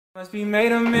Must be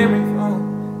made of memory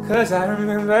foam, cause I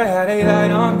remember how they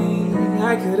lied on me.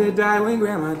 I could've died when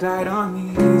grandma died on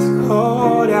me. It's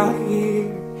cold out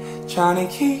here, trying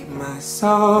to keep my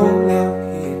soul out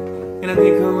here. And I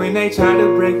think of when they tried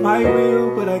to break my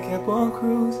will, but I kept on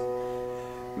cruising.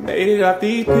 Made it off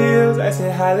these pills, I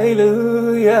said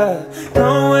hallelujah.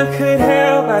 No one could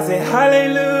help, I said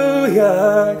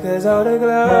hallelujah. Cause all the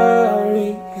glory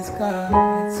is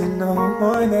God's and no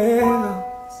one else.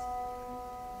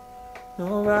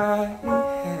 Nobody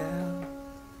else,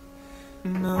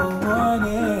 no one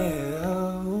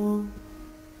else.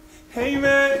 Hey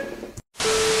man.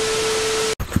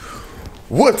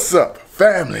 What's up,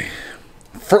 family,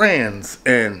 friends,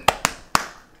 and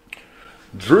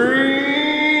dreamers?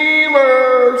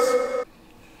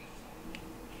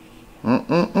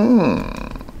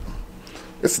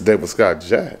 It's the day with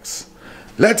CashApp.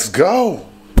 Let's go.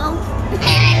 Did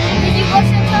you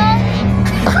wash your car?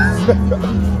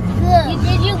 Good.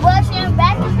 Did you wash your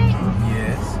back of it?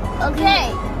 Yes.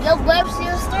 Okay. Your burp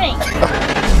still stink.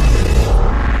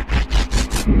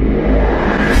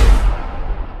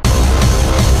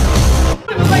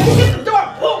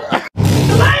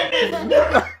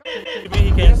 You mean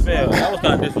he can't spell? That was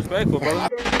kind of disrespectful, bro.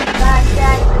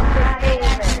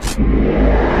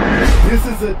 This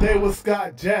is a day with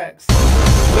CashApp.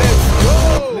 Let's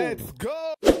go. Let's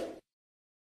go.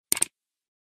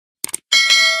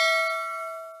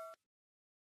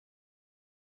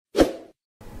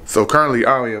 So currently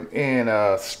I am in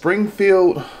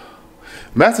Springfield,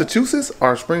 Massachusetts,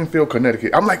 or Springfield,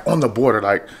 Connecticut. I'm like on the border.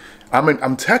 Like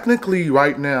I'm technically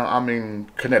right now I'm in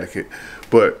Connecticut,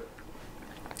 but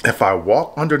if I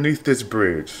walk underneath this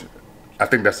bridge, I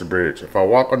think that's the bridge. If I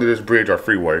walk under this bridge or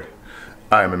freeway,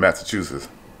 I am in Massachusetts.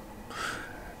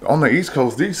 On the East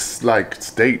Coast, these like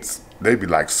states, they be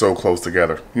like so close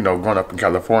together. You know, growing up in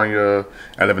California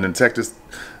and living in Texas,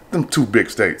 them two big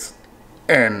states,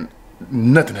 and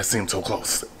nothing has seemed so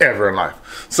close ever in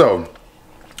life. So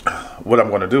what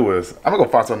I'm gonna do is I'm gonna go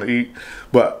find something to eat.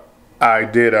 But I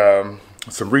did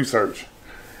some research,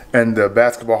 and the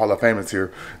Basketball Hall of Fame is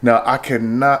here. Now I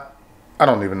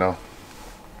don't even know.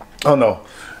 Oh no,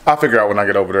 I'll figure out when I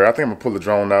get over there. I think I'm gonna pull the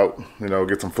drone out, you know,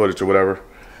 get some footage or whatever.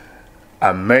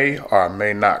 I may or I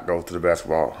may not go to the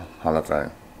Basketball Hall of Fame.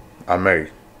 I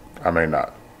may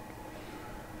not.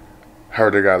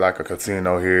 Heard they got like a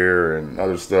casino here and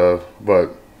other stuff,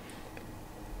 but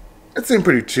it seemed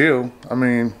pretty chill. I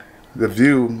mean, the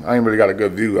view, I ain't really got a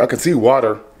good view. I can see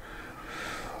water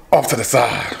off to the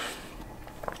side.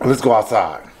 Let's go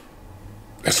outside.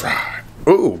 Let's ride.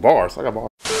 Ooh, bars. I got bars.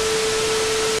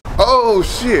 Oh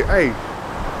shit, hey.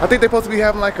 I think they're supposed to be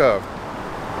having like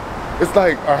it's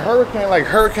like a hurricane, like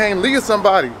Hurricane Lee or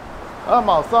somebody. I'm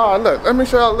outside. Look, let me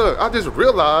show y'all. Look, I just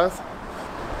realized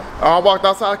I walked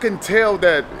outside. I couldn't tell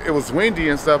that it was windy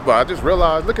and stuff, but I just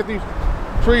realized, look at these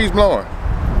trees blowing.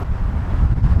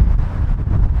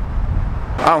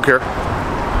 I don't care.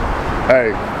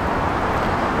 Hey,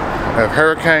 if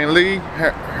Hurricane Lee,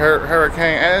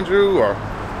 Hurricane Andrew, or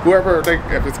whoever,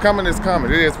 if it's coming, it's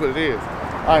coming. It is what it is.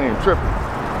 I ain't even tripping.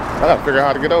 I gotta figure out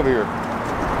how to get over here.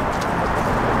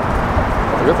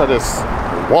 I guess I just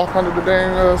walk under the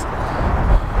dang the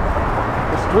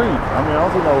street. I mean, I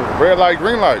don't see no red light,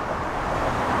 green light.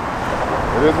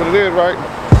 It is what it is, right?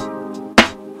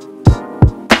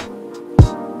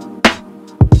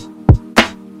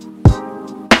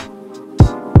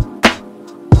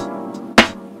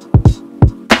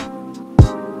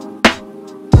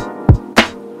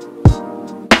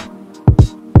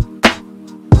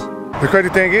 The crazy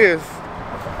thing is,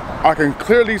 I can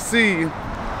clearly see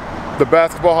the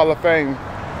Basketball Hall of Fame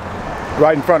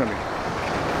right in front of me.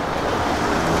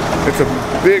 It's a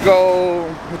big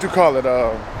old, what you call it,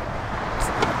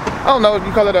 I don't know if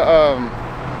you call it a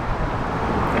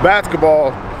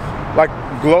basketball, like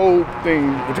globe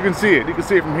thing, but you can see it. You can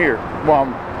see it from here, where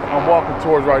I'm walking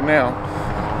towards right now.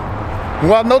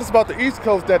 What I've noticed about the East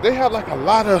Coast, that they have like a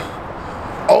lot of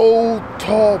old,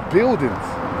 tall buildings.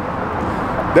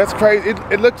 That's crazy.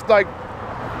 It looks like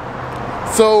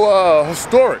so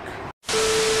historic.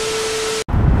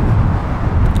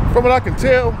 From what I can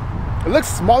tell, it looks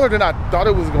smaller than I thought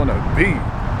it was gonna be.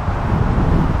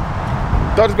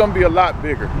 Thought it was gonna be a lot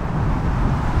bigger.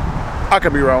 I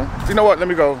could be wrong. You know what? Let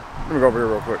me go over here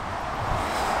real quick.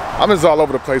 I'm just all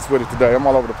over the place with it today. I'm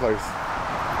all over the place.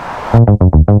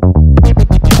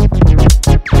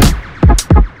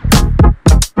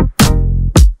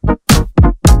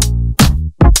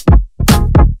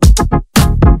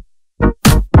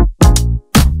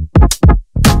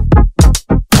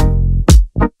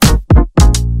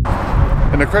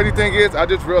 And the crazy thing is, I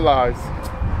just realized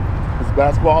it's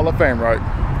Basketball Hall of Fame, right?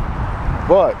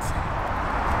 But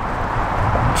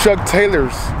Chuck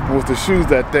Taylor's was the shoes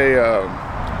that they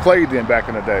played in back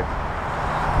in the day.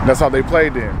 That's how they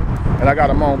played in. And I got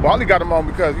them on, but I only got them on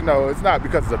because, you know, it's not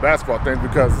because it's a basketball thing, it's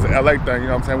because it's an LA thing, you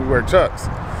know what I'm saying? We wear Chucks. You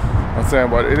know what I'm saying?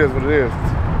 But it is what it is.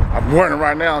 I'm wearing it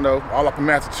right now, though, all up in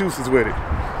Massachusetts with it.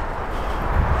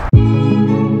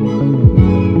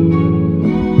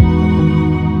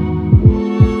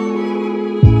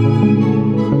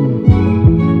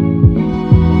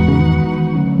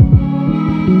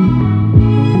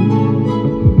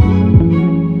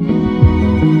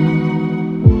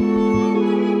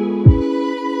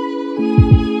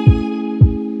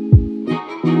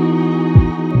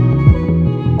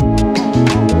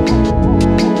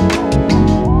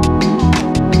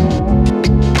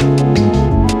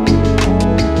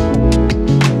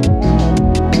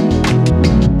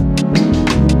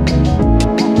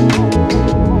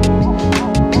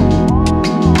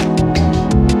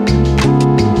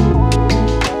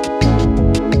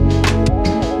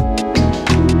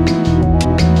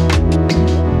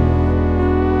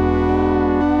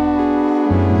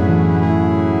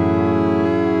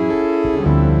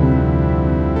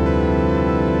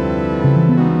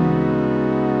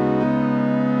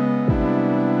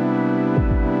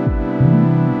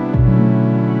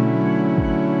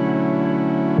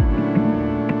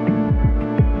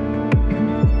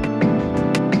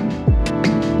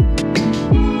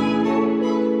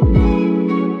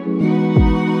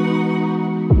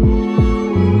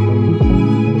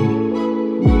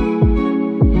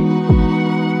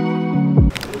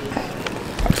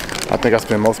 I think I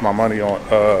spend most of my money on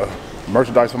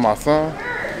merchandise for my son.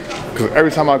 Because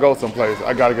every time I go someplace,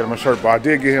 I gotta get him a shirt. But I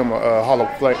did get him a Hall of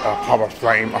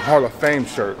Fame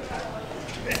shirt.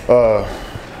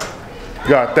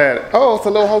 Got that. Oh, it's a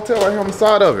little hotel right here on the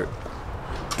side of it.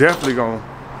 Definitely gonna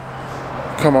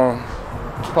come on.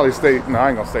 Probably stay. No, I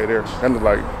ain't gonna stay there. That look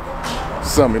like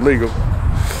something illegal.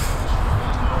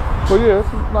 But yeah,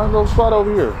 it's a nice little spot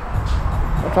over here.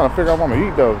 I'm trying to figure out what I'm gonna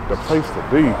eat though. The place to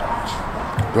be.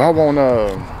 Do I want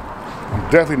I'm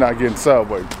definitely not getting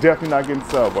Subway. Definitely not getting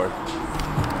Subway.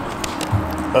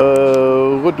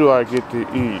 What do I get to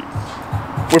eat?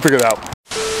 We'll figure it out.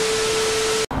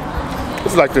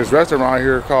 It's like this restaurant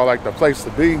here called like the place to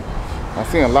be. I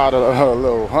seen a lot of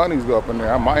little honeys go up in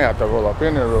there. I might have to roll up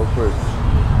in there real quick.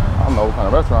 I don't know what kind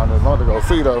of restaurant it is. I'm about to go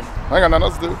see though. I ain't got nothing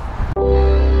else to do.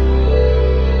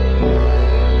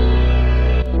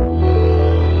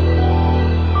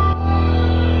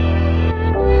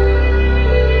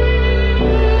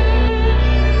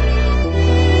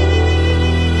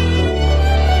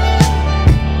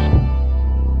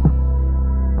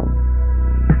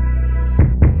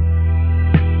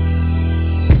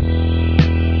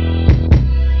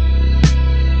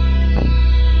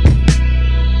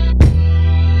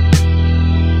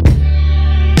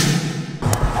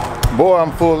 Boy,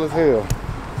 I'm full as hell.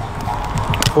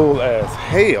 Full as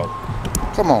hell.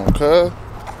 Come on, cuz.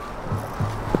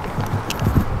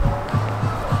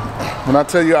 When I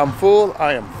tell you I'm full,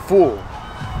 I am full.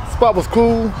 The spot was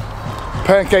cool.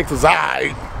 Pancakes was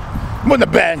alright.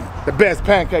 Wasn't the best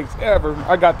pancakes ever.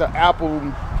 I got the apple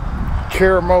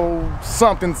caramel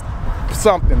something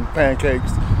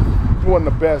pancakes. Wasn't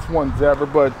the best ones ever,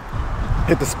 but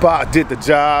hit the spot, did the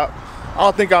job. I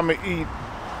don't think I'm gonna eat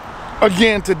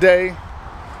again today,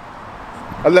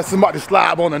 unless somebody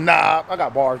slide on the knob. I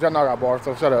got bars, y'all know I got bars,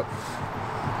 so shut up.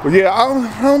 But yeah, I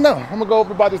don't know. I'm gonna go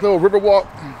over by this little river walk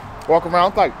around.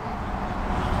 It's like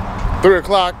 3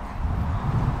 o'clock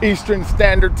Eastern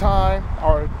Standard Time,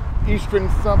 or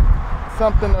Eastern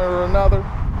something or another.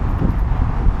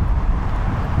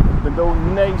 The little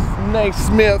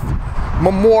Naismith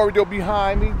Memorial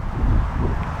behind me,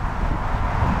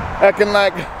 acting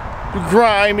like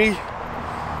grimy.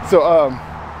 So,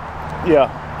 yeah,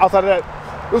 outside of that,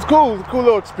 it was cool. It was a cool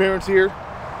little experience here.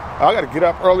 I got to get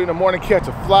up early in the morning, catch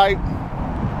a flight. You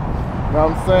know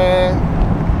what I'm saying?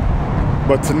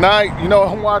 But tonight, you know what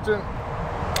I'm watching?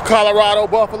 Colorado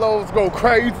Buffaloes go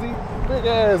crazy. Big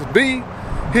ass beat.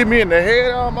 Hit me in the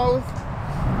head almost.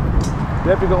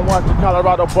 Definitely gonna watch the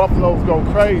Colorado Buffaloes go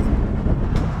crazy.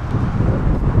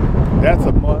 That's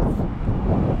a must.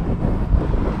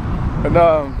 And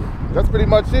that's pretty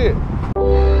much it.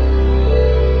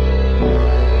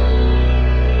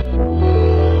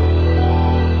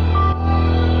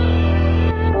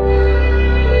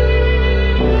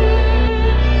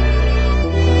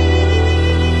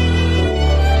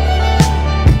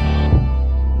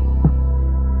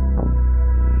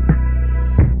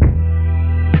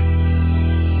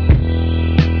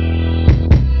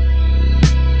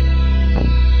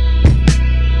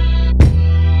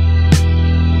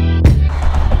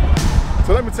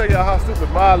 me tell y'all how stupid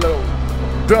my little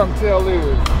dumb tail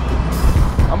is.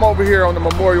 I'm over here on the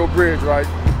Memorial Bridge, right?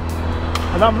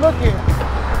 And I'm looking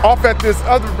off at this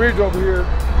other bridge over here.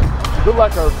 Look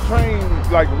like a train,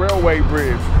 like railway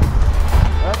bridge.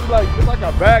 And it's like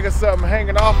a bag of something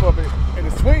hanging off of it and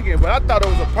it's swinging, but I thought it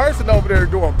was a person over there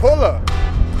doing pull-up.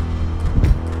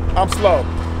 I'm slow.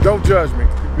 Don't judge me.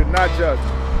 You did not judge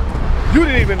me. You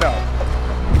didn't even know.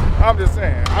 I'm just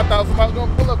saying. I thought somebody was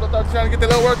doing pull-ups. I thought trying to get their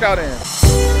little workout in.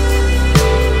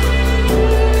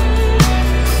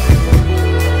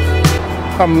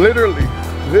 I'm literally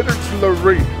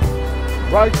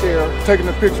right there taking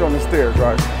a picture on the stairs,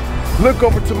 right? Look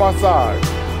over to my side.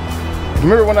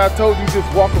 Remember when I told you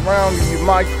just walk around and you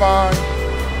might find?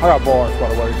 I got bars,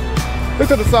 by the way. Look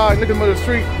to the side, look in the middle of the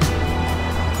street.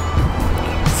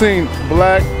 Seen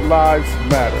Black Lives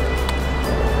Matter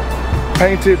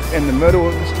painted in the middle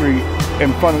of the street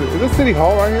in front of, is this City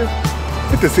Hall right here?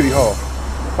 It's the City Hall.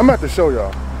 I'm gonna have to show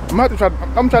y'all. I'm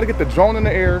gonna try to get the drone in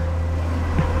the air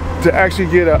to actually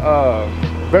get a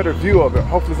better view of it.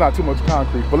 Hopefully it's not too much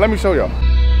concrete, but let me show y'all.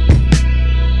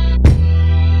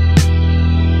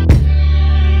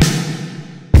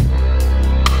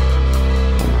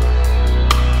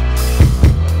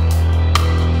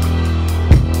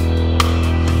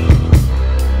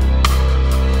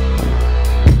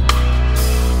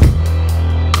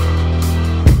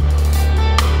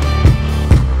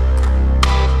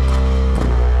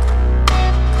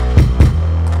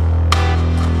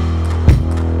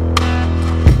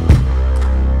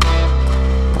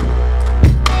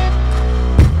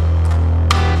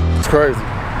 Crazy.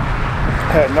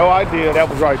 Had no idea that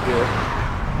was right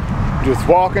there. Just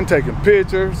walking, taking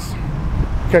pictures,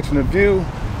 catching the view.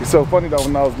 It's so funny though,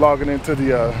 when I was logging into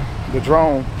the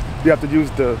drone, you have to use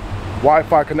the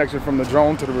Wi-Fi connection from the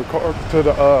drone to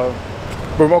the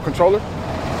remote controller.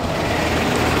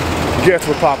 Guess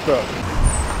what popped up?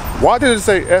 Why did it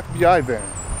say FBI van?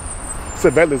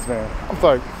 Surveillance van. I was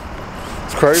like,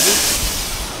 it's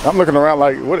crazy. I'm looking around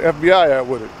like, what FBI at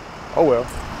with it? Oh well.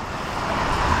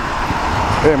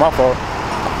 It ain't my fault.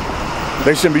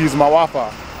 They shouldn't be using my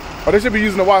Wi-Fi. Or they should be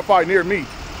using the Wi-Fi near me.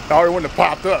 I already wouldn't have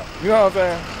popped up. You know what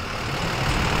I'm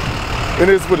saying? It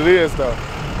is what it is though.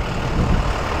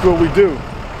 It's what we do.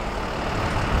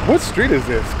 What street is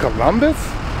this? Columbus?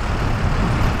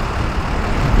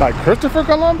 Like Christopher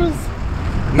Columbus?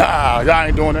 Nah, y'all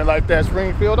ain't doing it like that.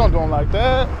 Springfield, don't do it like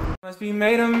that. Must be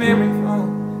made of memory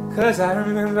foam, cause I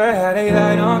remember how they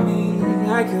lied on me.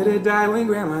 I could've died when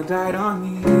grandma died on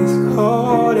me. It's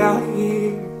cold out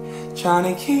here, trying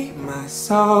to keep my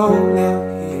soul out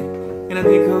here. And I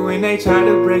think of when they tried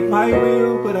to break my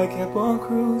will, but I kept on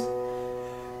cruising.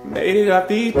 Made it off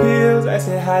these pills, I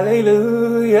said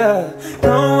hallelujah.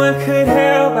 No one could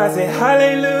help, I said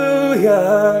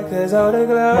hallelujah. Cause all the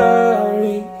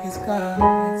glory is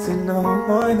gone to no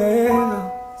one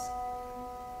else.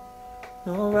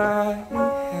 Nobody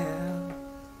else.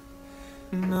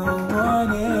 No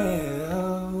one else.